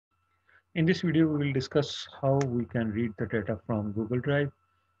In this video, we will discuss how we can read the data from Google Drive.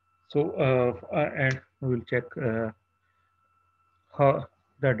 And we will check how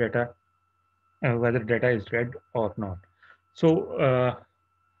the data, whether data is read or not. So,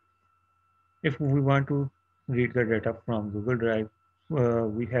 if we want to read the data from Google Drive,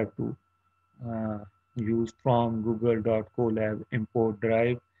 we have to uh, use from google.colab import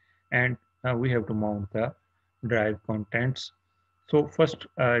drive, and we have to mount the drive contents. So first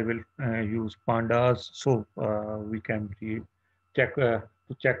I will use pandas, so we can check to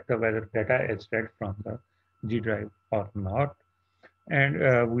check the whether data is read from the G drive or not.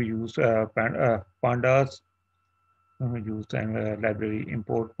 And we use pandas, used and library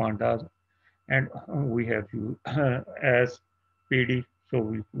import pandas, and we have used as PD, so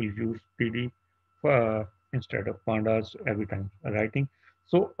we use PD instead of pandas every time writing.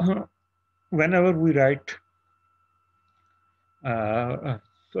 So whenever we write uh,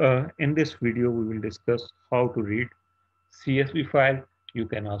 in this video, we will discuss how to read CSV file. You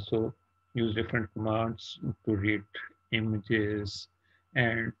can also use different commands to read images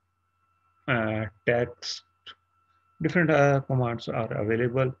and text. Different commands are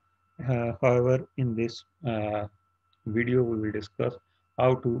available. However, in this video, we will discuss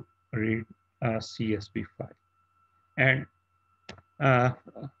how to read a CSV file. And uh,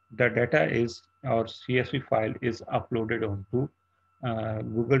 the data is, our CSV file is uploaded onto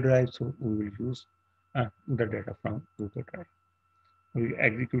Google Drive. So we will use the data from Google Drive. We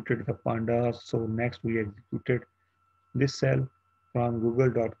executed the pandas. So next we executed this cell from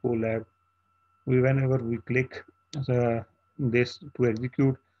google.colab. Whenever we click this to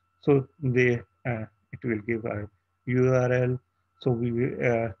execute, so it will give a URL. So we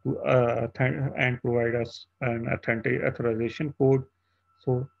to and provide us an authentic authorization code.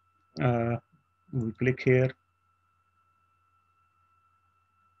 So uh, we click here,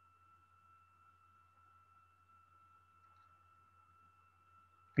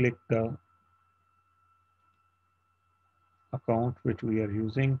 click the account which we are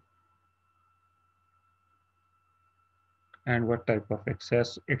using, and what type of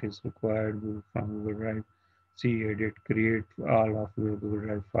access it is required from Google Drive. See, edit, create all of your Google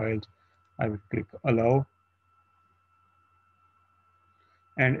Drive files. I will click allow,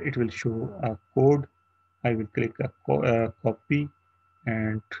 and it will show a code. I will click a copy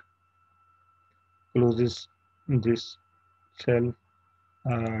and closes this cell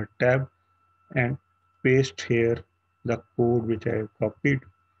tab and paste here the code which I have copied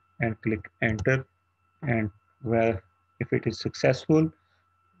and click enter. And where if it is successful,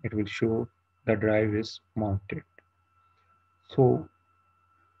 it will show the drive is mounted. So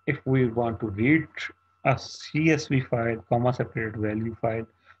if we want to read a CSV file, comma separated value file,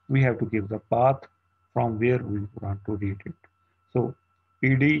 we have to give the path from where we want to read it. So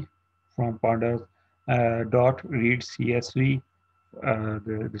PD from pandas dot read CSV.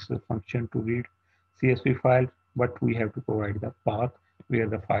 This is a function to read CSV file, but we have to provide the path where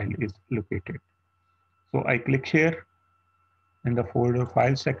the file is located. So I click here in the folder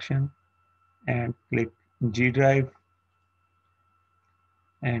file section and click G drive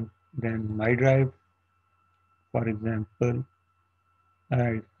and then my drive. For example,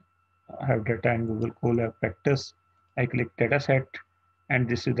 I have data in Google Colab practice. I click dataset, and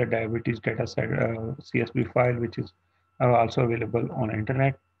this is the diabetes dataset CSV file, which is also available on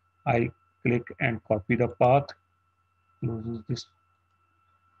internet. I click and copy the path, closes this,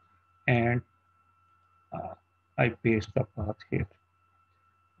 and uh, I paste the path here.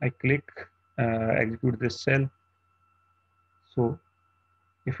 I click execute this cell. So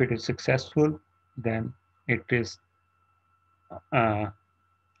if it is successful, then it is uh,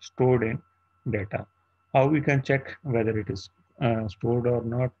 stored in data. How we can check whether it is stored or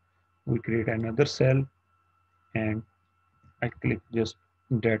not? We create another cell and I click just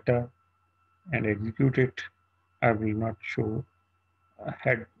data and execute it. I will not show a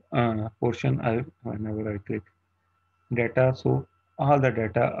head portion whenever I click data. So all the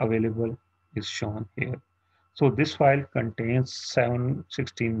data available is shown here. So this file contains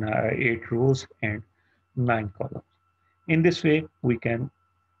 8 rows and 9 columns. In this way, we can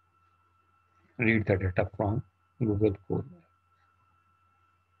read the data from Google Colab.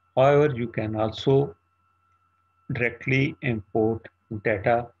 However, you can also directly import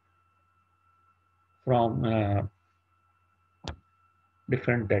data from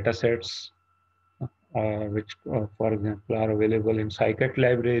different data sets, which, for example, are available in Scikit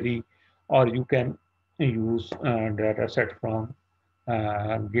library, or you can use data set from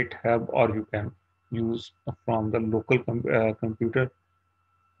GitHub, or you can use from the local computer.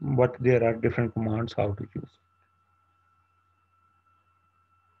 But there are different commands how to use.